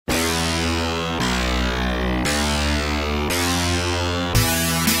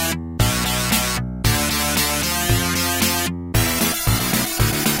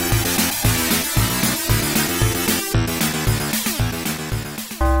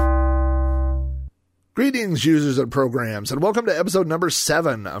Greetings, users and programs, and welcome to episode number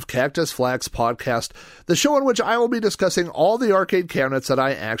 7 of Cactus Flack's podcast, the show in which I will be discussing all the arcade cabinets that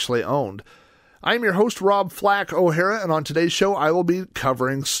I actually owned. I'm your host, Rob Flack O'Hara, and on today's show I will be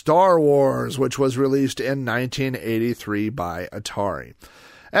covering Star Wars, which was released in 1983 by Atari.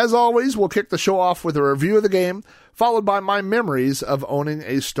 As always, we'll kick the show off with a review of the game, followed by my memories of owning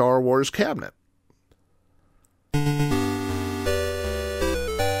a Star Wars cabinet.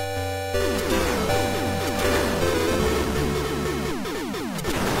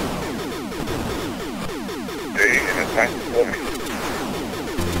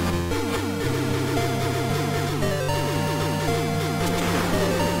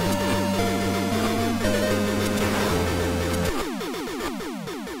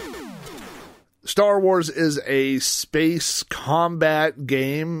 Star Wars is a space combat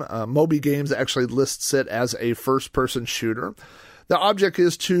game. Moby Games actually lists it as a first-person shooter. The object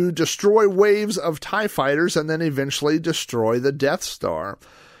is to destroy waves of TIE fighters and then eventually destroy the Death Star.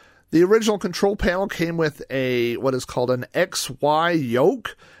 The original control panel came with what is called an XY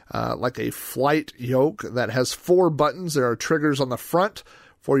yoke, like a flight yoke that has 4 buttons. There are triggers on the front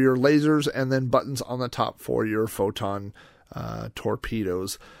for your lasers and then buttons on the top for your photon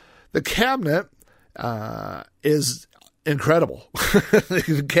torpedoes. The cabinet is incredible.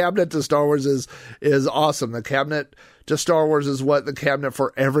 The cabinet to Star Wars is awesome. The cabinet to Star Wars is what the cabinet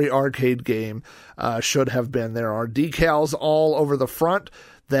for every arcade game should have been. There are decals all over the front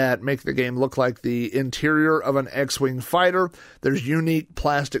that make the game look like the interior of an X-Wing fighter. There's unique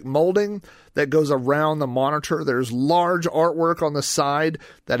plastic molding that goes around the monitor. There's large artwork on the side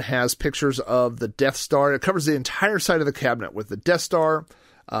that has pictures of the Death Star. It covers the entire side of the cabinet with the Death Star,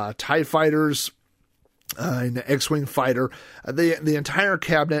 TIE fighters, an X-Wing fighter. The entire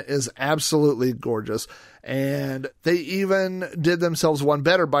cabinet is absolutely gorgeous. And they even did themselves one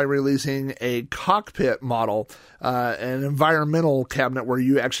better by releasing a cockpit model, an environmental cabinet where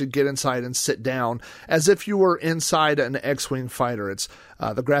you actually get inside and sit down as if you were inside an X-Wing fighter. It's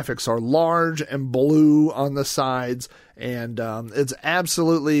the graphics are large and blue on the sides, and it's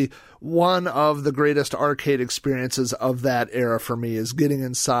absolutely one of the greatest arcade experiences of that era for me, is getting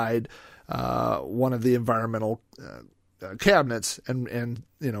inside one of the environmental cabinets and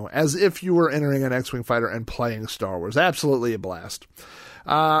you know, as if you were entering an X-Wing fighter and playing Star Wars. Absolutely a blast.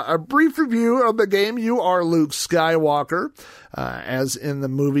 A brief review of the game. You are Luke Skywalker. As in the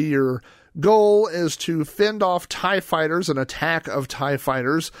movie, your goal is to fend off TIE fighters, an attack of TIE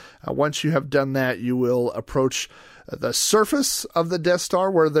fighters. Once you have done that, you will approach the surface of the Death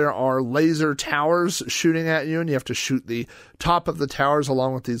Star where there are laser towers shooting at you, and you have to shoot the top of the towers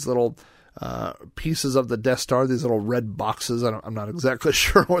along with these little pieces of the Death Star, these little red boxes. I'm not exactly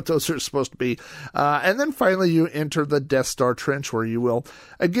sure what those are supposed to be. And then finally you enter the Death Star trench, where you will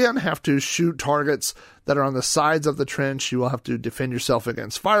again have to shoot targets that are on the sides of the trench. You will have to defend yourself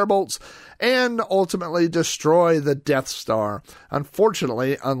against firebolts and ultimately destroy the Death Star.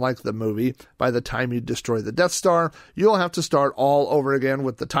 Unfortunately, unlike the movie, by the time you destroy the Death Star, you'll have to start all over again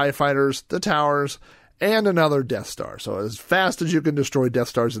with the TIE fighters, the towers, and another Death Star. So as fast as you can destroy Death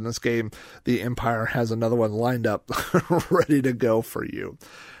Stars in this game, the Empire has another one lined up ready to go for you.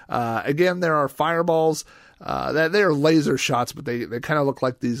 Again, there are fireballs. They are laser shots, but they kind of look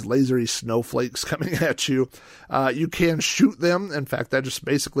like these lasery snowflakes coming at you. You can shoot them. In fact, that just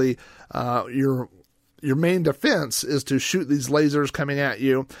basically your main defense is to shoot these lasers coming at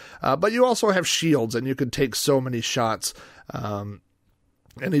you. But you also have shields, and you can take so many shots.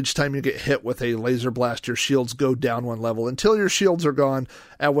 And each time you get hit with a laser blast, your shields go down one level until your shields are gone,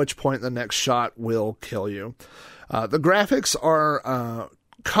 at which point the next shot will kill you. The graphics are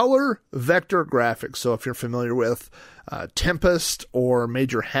color vector graphics. So if you're familiar with Tempest or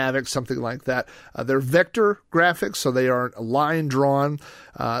Major Havoc, something like that, they're vector graphics, so they are line drawn.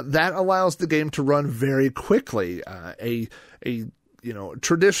 That allows the game to run very quickly.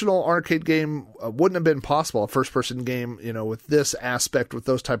 Traditional arcade game wouldn't have been possible. A first-person game, with this aspect, with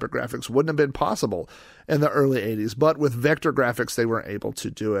those type of graphics, wouldn't have been possible in the early 80s. But with vector graphics, they were able to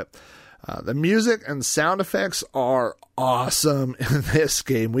do it. The music and sound effects are awesome in this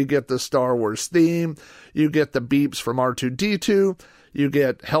game. We get the Star Wars theme. You get the beeps from R2-D2. You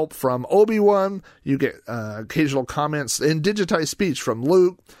get help from Obi-Wan. You get occasional comments in digitized speech from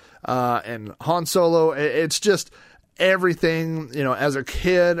Luke and Han Solo. It's just everything, as a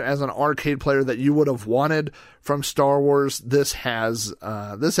kid, as an arcade player, that you would have wanted from Star Wars. This has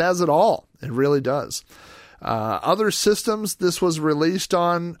it all. It really does. Other systems this was released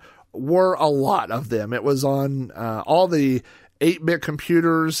on were a lot of them. It was on all the 8-bit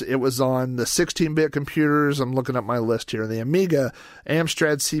computers. It was on the 16-bit computers. I'm looking up my list here. The Amiga,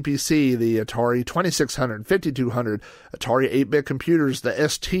 Amstrad CPC, the Atari 2600, 5200, Atari 8-bit computers, the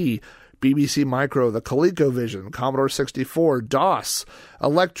ST, BBC Micro, the ColecoVision, Commodore 64, DOS,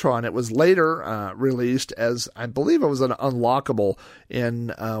 Electron. It was later released as, I believe it was an unlockable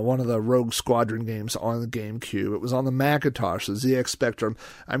in one of the Rogue Squadron games on the GameCube. It was on the Macintosh, the ZX Spectrum.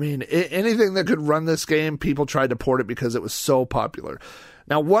 I mean, anything that could run this game, people tried to port it because it was so popular.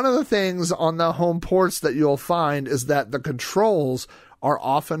 Now, one of the things on the home ports that you'll find is that the controls are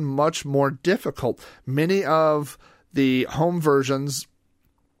often much more difficult. Many of the home versions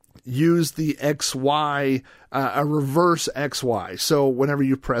use the XY, a reverse XY. So whenever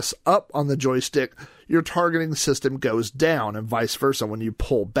you press up on the joystick, your targeting system goes down, and vice versa. When you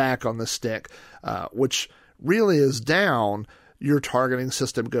pull back on the stick, which really is down, your targeting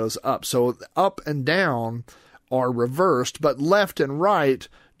system goes up. So up and down are reversed, but left and right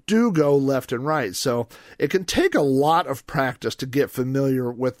do go left and right. So it can take a lot of practice to get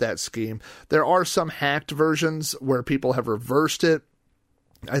familiar with that scheme. There are some hacked versions where people have reversed it.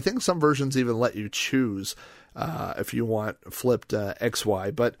 I think some versions even let you choose if you want flipped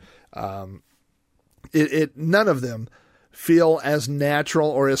XY, but none of them feel as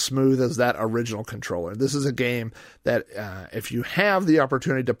natural or as smooth as that original controller. This is a game that if you have the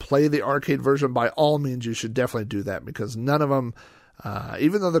opportunity to play the arcade version, by all means you should definitely do that, because none of them,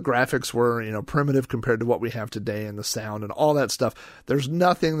 even though the graphics were primitive compared to what we have today and the sound and all that stuff, there's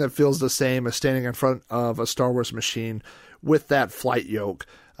nothing that feels the same as standing in front of a Star Wars machine with that flight yoke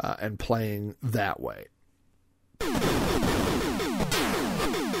and playing that way.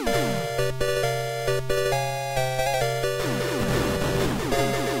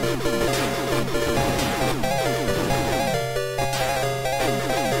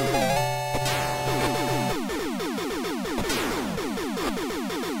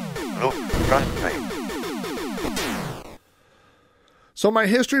 So my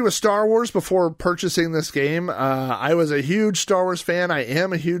history with Star Wars before purchasing this game, I was a huge Star Wars fan. I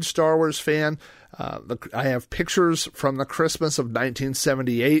am a huge Star Wars fan. I have pictures from the Christmas of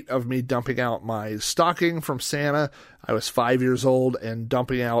 1978 of me dumping out my stocking from Santa. I was 5 years old and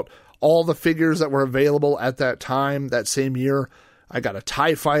dumping out all the figures that were available at that time. That same year, I got a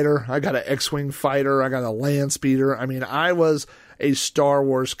TIE fighter, I got an X-Wing fighter, I got a land speeder. I mean, I was a Star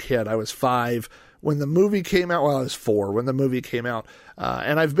Wars kid. I was 5 when the movie came out. Well, I was 4 when the movie came out.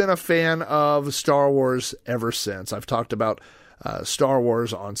 And I've been a fan of Star Wars ever since. I've talked about Star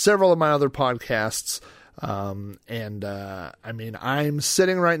Wars on several of my other podcasts. I mean, I'm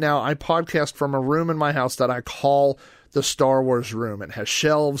sitting right now, I podcast from a room in my house that I call the Star Wars room. It has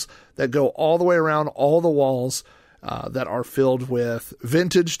shelves that go all the way around all the walls that are filled with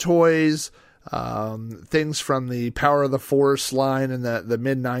vintage toys, things from the Power of the Force line in the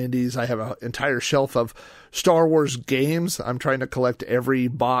mid-90s. I have an entire shelf of Star Wars games. I'm trying to collect every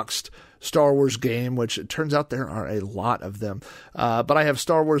boxed Star Wars game, which it turns out there are a lot of them. But I have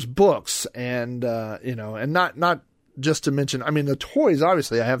Star Wars books and not just to mention, I mean, the toys,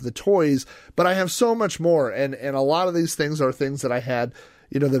 obviously I have the toys, but I have so much more. And a lot of these things are things that I had,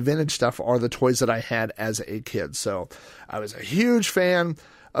 the vintage stuff are the toys that I had as a kid. So I was a huge fan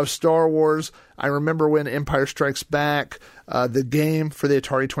of Star Wars. I remember when Empire Strikes Back, the game for the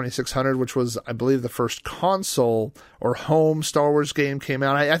Atari 2600, which was, I believe, the first console or home Star Wars game came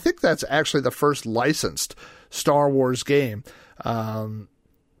out. I think that's actually the first licensed Star Wars game,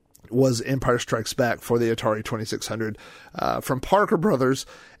 was Empire Strikes Back for the Atari 2600 from Parker Brothers.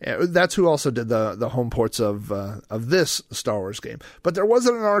 That's who also did the home ports of this Star Wars game. But there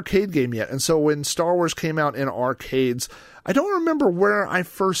wasn't an arcade game yet, and so when Star Wars came out in arcades, I don't remember where I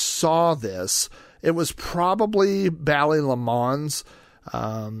first saw this. It was probably Bally Le Mans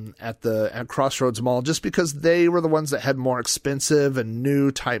at Crossroads Mall, just because they were the ones that had more expensive and new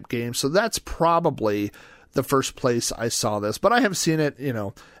type games. So that's probably the first place I saw this. But I have seen it,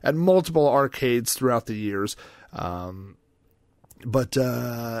 at multiple arcades throughout the years. I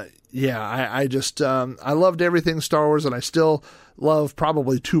just I loved everything Star Wars, and I still love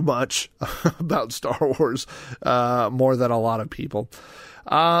probably too much about Star Wars, more than a lot of people.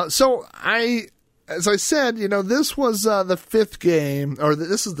 As I said, this was the 5th game, or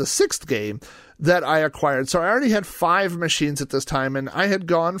this is the 6th game that I acquired. So I already had 5 machines at this time, and I had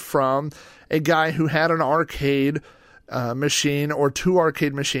gone from a guy who had an arcade machine or 2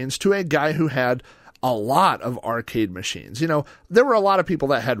 arcade machines to a guy who had a lot of arcade machines. There were a lot of people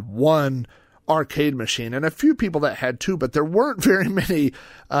that had 1 arcade machine and a few people that had 2, but there weren't very many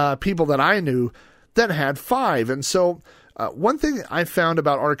people that I knew that had 5. And so one thing I found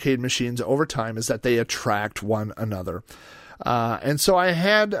about arcade machines over time is that they attract one another. And so I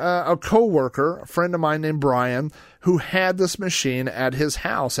had a coworker, a friend of mine named Brian, who had this machine at his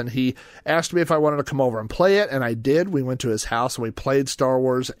house, and he asked me if I wanted to come over and play it, and I did. We went to his house and we played Star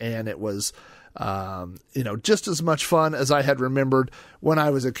Wars, and it was, just as much fun as I had remembered when I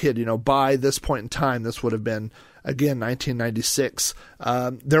was a kid. By this point in time, this would have been, again, 1996.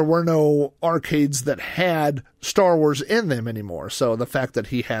 There were no arcades that had Star Wars in them anymore. So the fact that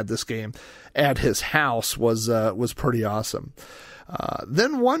he had this game at his house was pretty awesome.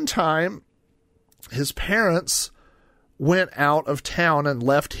 Then one time, his parents went out of town and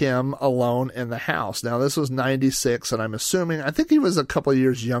left him alone in the house. Now, this was 96, and I think he was a couple of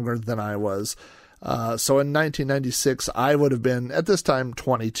years younger than I was. So in 1996, I would have been, at this time,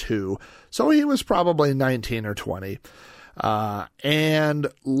 22. So he was probably 19 or 20. And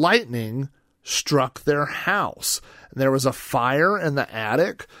lightning struck their house. There was a fire in the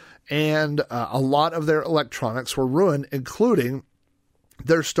attic, and a lot of their electronics were ruined, including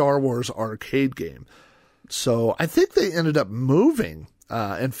their Star Wars arcade game. So I think they ended up moving,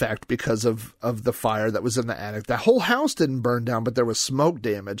 in fact, because of the fire that was in the attic. The whole house didn't burn down, but there was smoke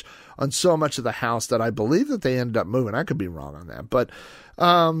damage on so much of the house that I believe that they ended up moving. I could be wrong on that. But,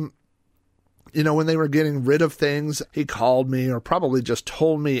 when they were getting rid of things, he called me, or probably just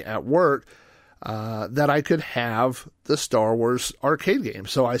told me at work that I could have the Star Wars arcade game.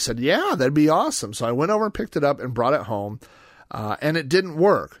 So I said, yeah, that'd be awesome. So I went over and picked it up and brought it home. And it didn't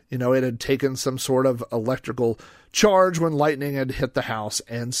work. It had taken some sort of electrical charge when lightning had hit the house,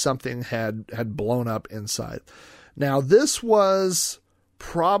 and something had blown up inside. Now, this was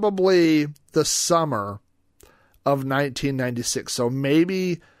probably the summer of 1996, so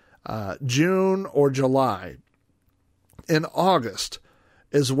maybe June or July. In August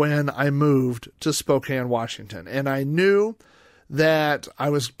is when I moved to Spokane, Washington, and I knew that I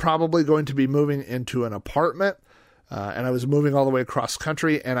was probably going to be moving into an apartment. And I was moving all the way across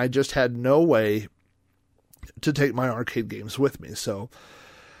country, and I just had no way to take my arcade games with me. So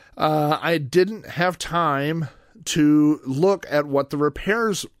I didn't have time to look at what the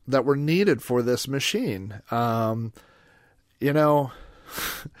repairs that were needed for this machine. You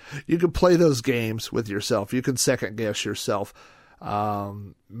could play those games with yourself. You could second guess yourself.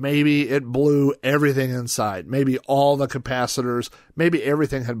 Maybe it blew everything inside. Maybe all the capacitors, maybe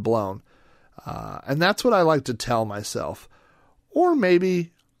everything had blown. And that's what I like to tell myself. Or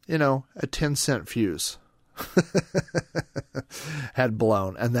maybe, a 10-cent fuse had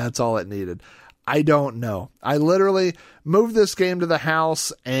blown, and that's all it needed. I don't know. I literally moved this game to the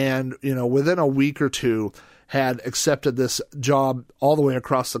house, and, within a week or two had accepted this job all the way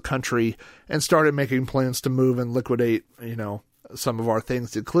across the country and started making plans to move and liquidate, some of our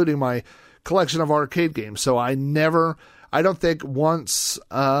things, including my collection of arcade games. So I don't think once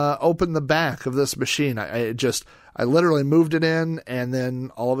opened the back of this machine. I literally moved it in, and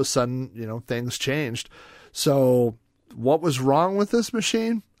then all of a sudden, things changed. So what was wrong with this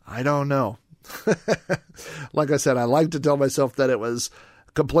machine? I don't know. Like I said, I like to tell myself that it was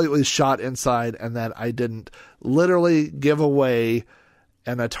completely shot inside, and that I didn't literally give away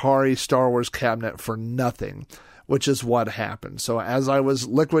an Atari Star Wars cabinet for nothing, which is what happened. So as I was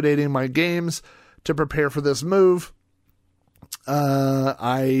liquidating my games to prepare for this move,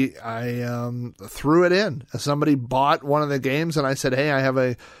 I threw it in. Somebody bought one of the games, and I said, hey, I have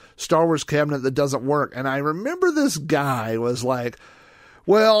a Star Wars cabinet that doesn't work. And I remember this guy was like,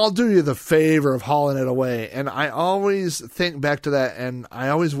 well, I'll do you the favor of hauling it away. And I always think back to that, and I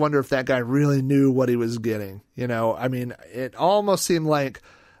always wonder if that guy really knew what he was getting. It almost seemed like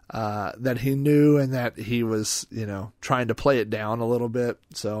that he knew, and that he was, trying to play it down a little bit.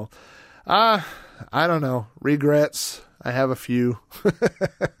 So, I don't know. Regrets. I have a few. This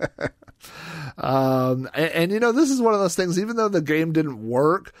is one of those things, even though the game didn't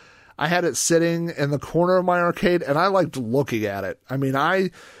work, I had it sitting in the corner of my arcade, and I liked looking at it.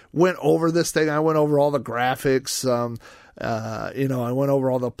 I went over this thing. I went over all the graphics. I went over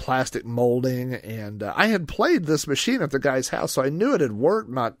all the plastic molding, and I had played this machine at the guy's house, so I knew it had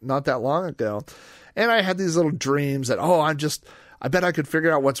worked not that long ago. And I had these little dreams that, I bet I could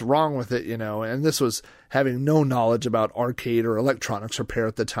figure out what's wrong with it, and this was having no knowledge about arcade or electronics repair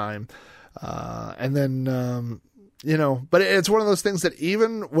at the time. But it's one of those things that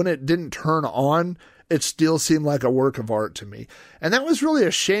even when it didn't turn on, it still seemed like a work of art to me. And that was really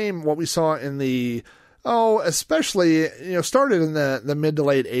a shame what we saw in the, especially, started in the mid to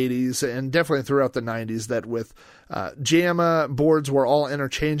late 80s and definitely throughout the 90s, that with JAMA boards were all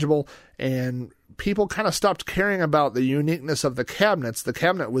interchangeable, and people kind of stopped caring about the uniqueness of the cabinets. The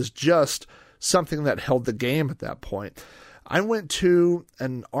cabinet was just something that held the game at that point. I went to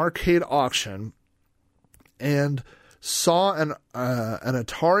an arcade auction and saw an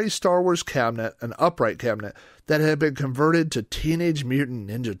Atari Star Wars cabinet, an upright cabinet, that had been converted to Teenage Mutant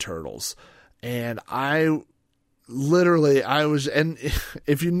Ninja Turtles. And and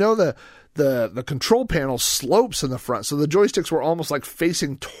if you know the control panel slopes in the front, so the joysticks were almost like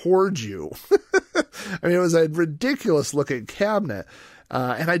facing towards you. I mean, it was a ridiculous looking cabinet.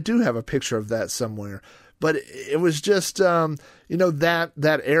 And I do have a picture of that somewhere, but it was just,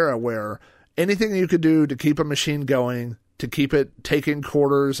 that era where anything you could do to keep a machine going, to keep it taking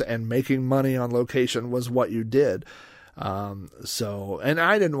quarters and making money on location was what you did. And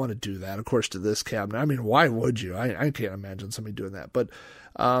I didn't want to do that, of course, to this cabinet. I mean, why would you? I can't imagine somebody doing that. But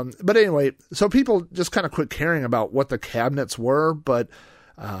anyway, so people just kind of quit caring about what the cabinets were. But,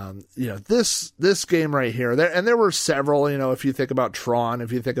 this game right here, there were several, if you think about Tron,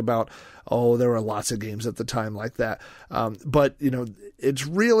 if you think about, there were lots of games at the time like that. But it's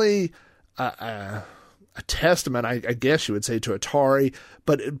really, a testament, I guess you would say, to Atari,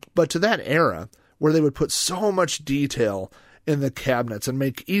 but to that era where they would put so much detail in the cabinets and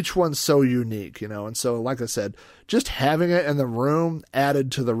make each one so unique, and so, like I said, just having it in the room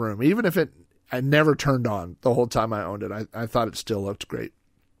added to the room, even if I never turned on the whole time I owned it. I thought it still looked great.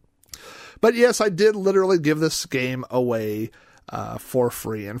 But yes, I did literally give this game away for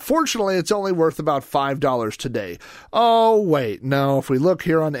free. And fortunately, it's only worth about $5 today. Oh, wait. No, if we look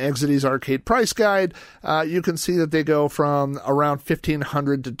here on Exidy's arcade price guide, you can see that they go from around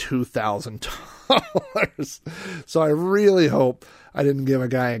 $1,500 to $2,000. So I really hope I didn't give a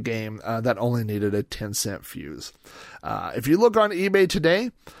guy a game that only needed a 10-cent fuse. If you look on eBay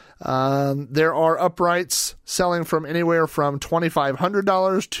today, there are uprights selling from anywhere from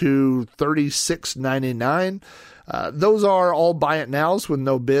 $2,500 to $3,699. Those are all buy it nows with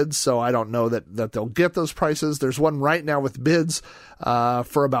no bids, so I don't know that they'll get those prices. There's one right now with bids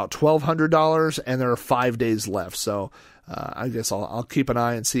for about $1,200, and there are 5 days left. So I guess I'll keep an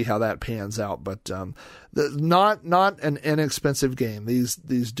eye and see how that pans out. But not an inexpensive game. These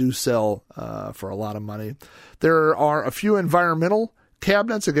do sell for a lot of money. There are a few environmental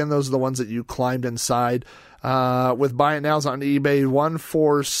cabinets. Again, those are the ones that you climbed inside. With buy it nows on eBay, one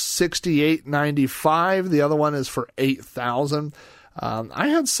for $68.95. The other one is for $8,000. I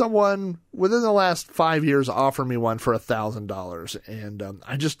had someone within the last 5 years offer me one for $1,000, and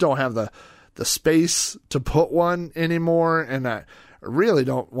I just don't have the space to put one anymore, and I really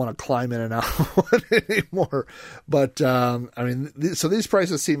don't want to climb in and out of one anymore. But so these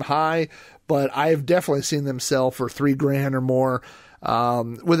prices seem high, but I've definitely seen them sell for $3,000 or more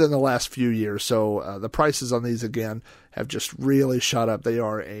within the last few years. So the prices on these, again, have just really shot up. They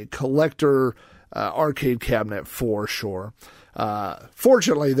are a collector arcade cabinet for sure.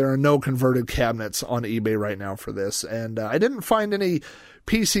 Fortunately, there are no converted cabinets on eBay right now for this, and I didn't find any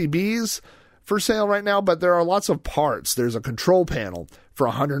PCBs for sale right now, but there are lots of parts. There's a control panel for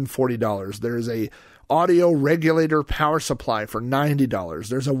 $140. There's a audio regulator power supply for $90.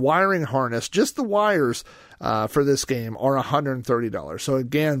 There's a wiring harness. Just the wires for this game are $130. So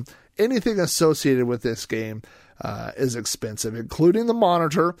again, anything associated with this game is expensive, including the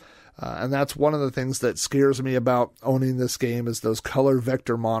monitor. And that's one of the things that scares me about owning this game is those color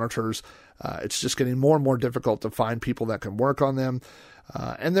vector monitors. It's just getting more and more difficult to find people that can work on them.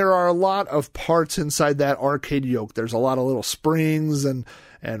 And there are a lot of parts inside that arcade yoke. There's a lot of little springs and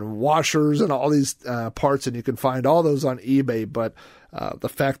washers and all these parts, and you can find all those on eBay. But the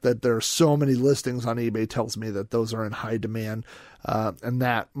fact that there are so many listings on eBay tells me that those are in high demand, and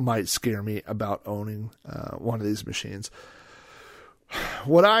that might scare me about owning one of these machines.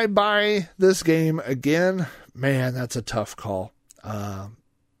 Would I buy this game again? Man, that's a tough call.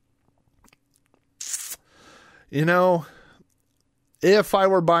 If I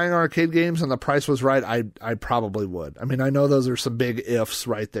were buying arcade games and the price was right, I probably would. I mean, I know those are some big ifs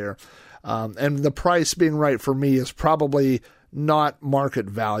right there. And the price being right for me is probably not market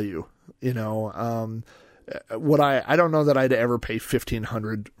value. I don't know that I'd ever pay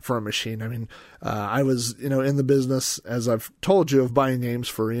 $1,500 for a machine. I mean, I was, in the business, as I've told you, of buying games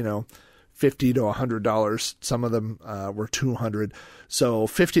for, $50 to $100. Some of them were $200. So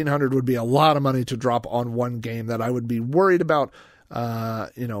 $1,500 would be a lot of money to drop on one game that I would be worried about, how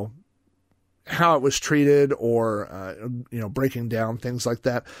it was treated or, breaking down, things like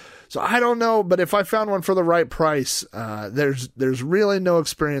that. So I don't know, but if I found one for the right price, there's really no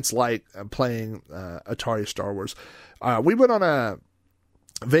experience like playing Atari Star Wars. We went on a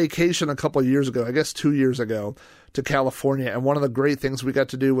vacation a couple of years ago, I guess 2 years ago, to California, and one of the great things we got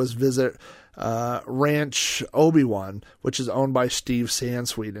to do was visit Ranch Obi-Wan, which is owned by Steve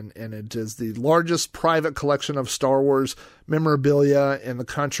Sansweet, and it is the largest private collection of Star Wars memorabilia in the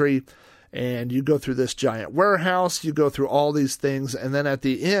country. And you go through this giant warehouse, you go through all these things, and then at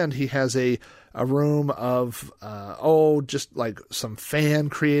the end, he has a room of, just like some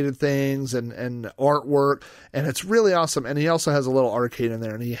fan-created things and artwork, and it's really awesome. And he also has a little arcade in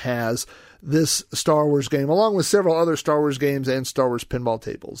there, and he has this Star Wars game, along with several other Star Wars games and Star Wars pinball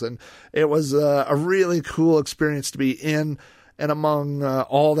tables. And it was a really cool experience to be in and among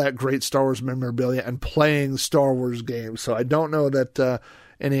all that great Star Wars memorabilia and playing Star Wars games. So I don't know that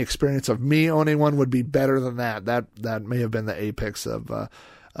any experience of me owning one would be better than that. That may have been the apex of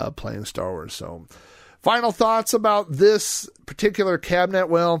playing Star Wars. So final thoughts about this particular cabinet.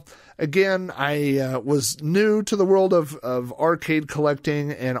 Well, again, I was new to the world of arcade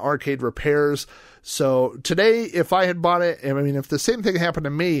collecting and arcade repairs. So today, if I had bought it, I mean, if the same thing happened to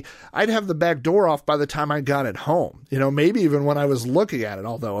me, I'd have the back door off by the time I got it home. Maybe even when I was looking at it,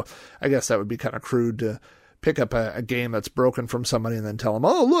 although I guess that would be kind of crude to pick up a game that's broken from somebody and then tell them,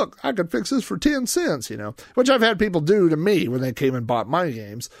 oh, look, I could fix this for 10 cents, which I've had people do to me when they came and bought my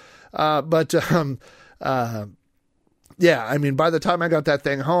games. Yeah, I mean, by the time I got that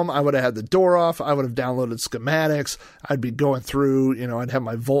thing home, I would have had the door off. I would have downloaded schematics. I'd be going through, I'd have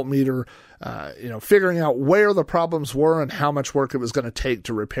my voltmeter, figuring out where the problems were and how much work it was going to take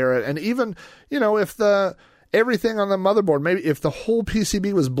to repair it. And even, if everything on the motherboard, maybe if the whole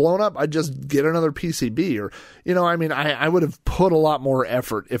PCB was blown up, I'd just get another PCB or, I would have put a lot more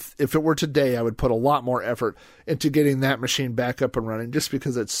effort. If it were today, I would put a lot more effort into getting that machine back up and running just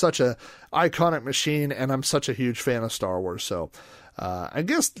because it's such a iconic machine and I'm such a huge fan of Star Wars. So, I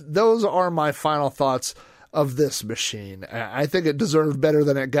guess those are my final thoughts of this machine. I think it deserved better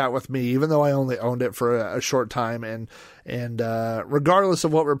than it got with me, even though I only owned it for a short time. And regardless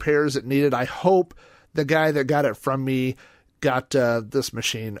of what repairs it needed, I hope the guy that got it from me got this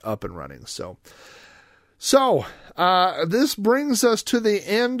machine up and running. So this brings us to the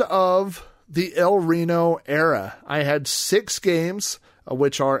end of the El Reno era. I had 6 games,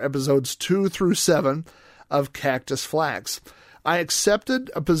 which are episodes 2 through 7 of Cactus Flack. I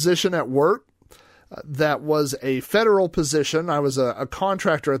accepted a position at work that was a federal position. I was a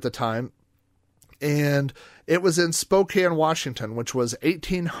contractor at the time, and it was in Spokane, Washington, which was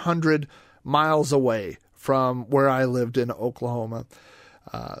 1,800 miles away from where I lived in Oklahoma.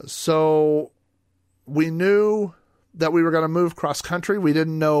 So we knew that we were going to move cross country. We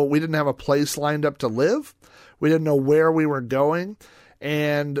didn't have a place lined up to live. We didn't know where we were going,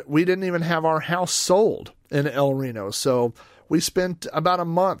 and we didn't even have our house sold in El Reno. So we spent about a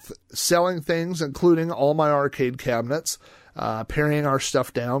month selling things, including all my arcade cabinets, paring our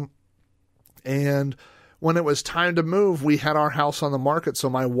stuff down. And when it was time to move, we had our house on the market. So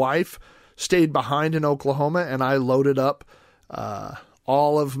my wife stayed behind in Oklahoma, and I loaded up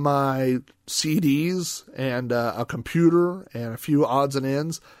all of my CDs and a computer and a few odds and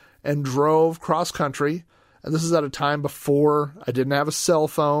ends and drove cross country. And this is at a time before I didn't have a cell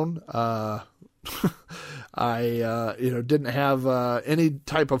phone. I didn't have any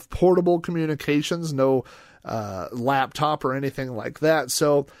type of portable communications, no laptop or anything like that.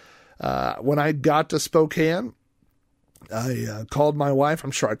 So when I got to Spokane, I called my wife.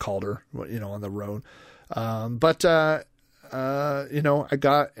 I'm sure I called her, on the road. I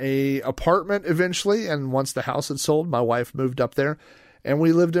got a apartment eventually. And once the house had sold, my wife moved up there and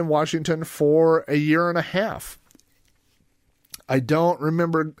we lived in Washington for a year and a half. I don't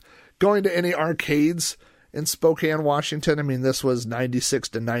remember going to any arcades in Spokane, Washington. I mean, this was 96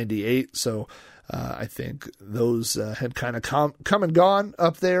 to 98. So, I think those had kind of come and gone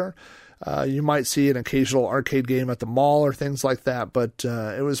up there. You might see an occasional arcade game at the mall or things like that, but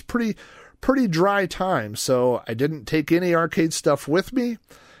it was pretty dry time. So I didn't take any arcade stuff with me,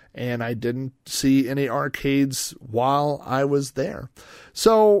 and I didn't see any arcades while I was there.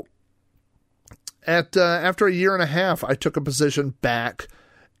 So after a year and a half, I took a position back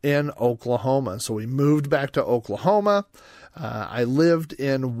in Oklahoma. So we moved back to Oklahoma. I lived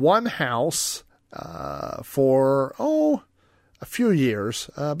in one house for a few years,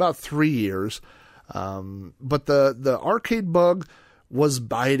 about 3 years. But the arcade bug was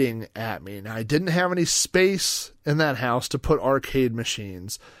biting at me. Now, I didn't have any space in that house to put arcade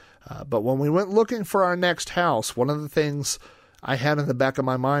machines. But when we went looking for our next house, one of the things I had in the back of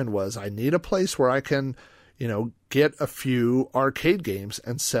my mind was I need a place where I can, get a few arcade games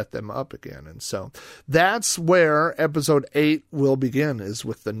and set them up again. And so that's where episode 8 will begin, is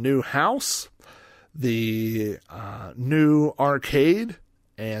with the new house, the new arcade,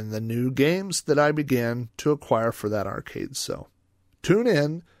 and the new games that I began to acquire for that arcade. So tune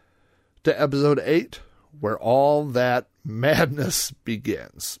in to episode 8, where all that madness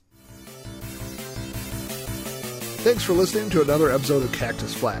begins. Thanks for listening to another episode of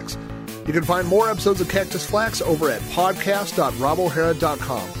Cactus Flack. You can find more episodes of Cactus Flack over at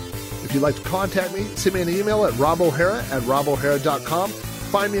podcast.robohara.com. If you'd like to contact me, send me an email at robohara@robohara.com.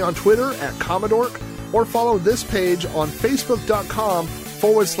 Find me on Twitter at Commodork, or follow this page on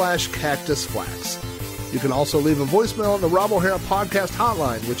facebook.com/Cactus Flack. You can also leave a voicemail on the Rob O'Hara Podcast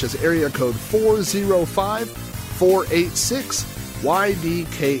Hotline, which is area code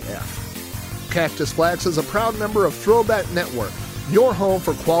 405-486-YDKF. Cactus Flack is a proud member of Throwback Network, your home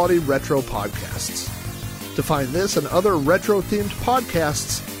for quality retro podcasts. To find this and other retro-themed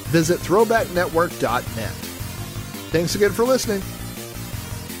podcasts, visit throwbacknetwork.net. Thanks again for listening.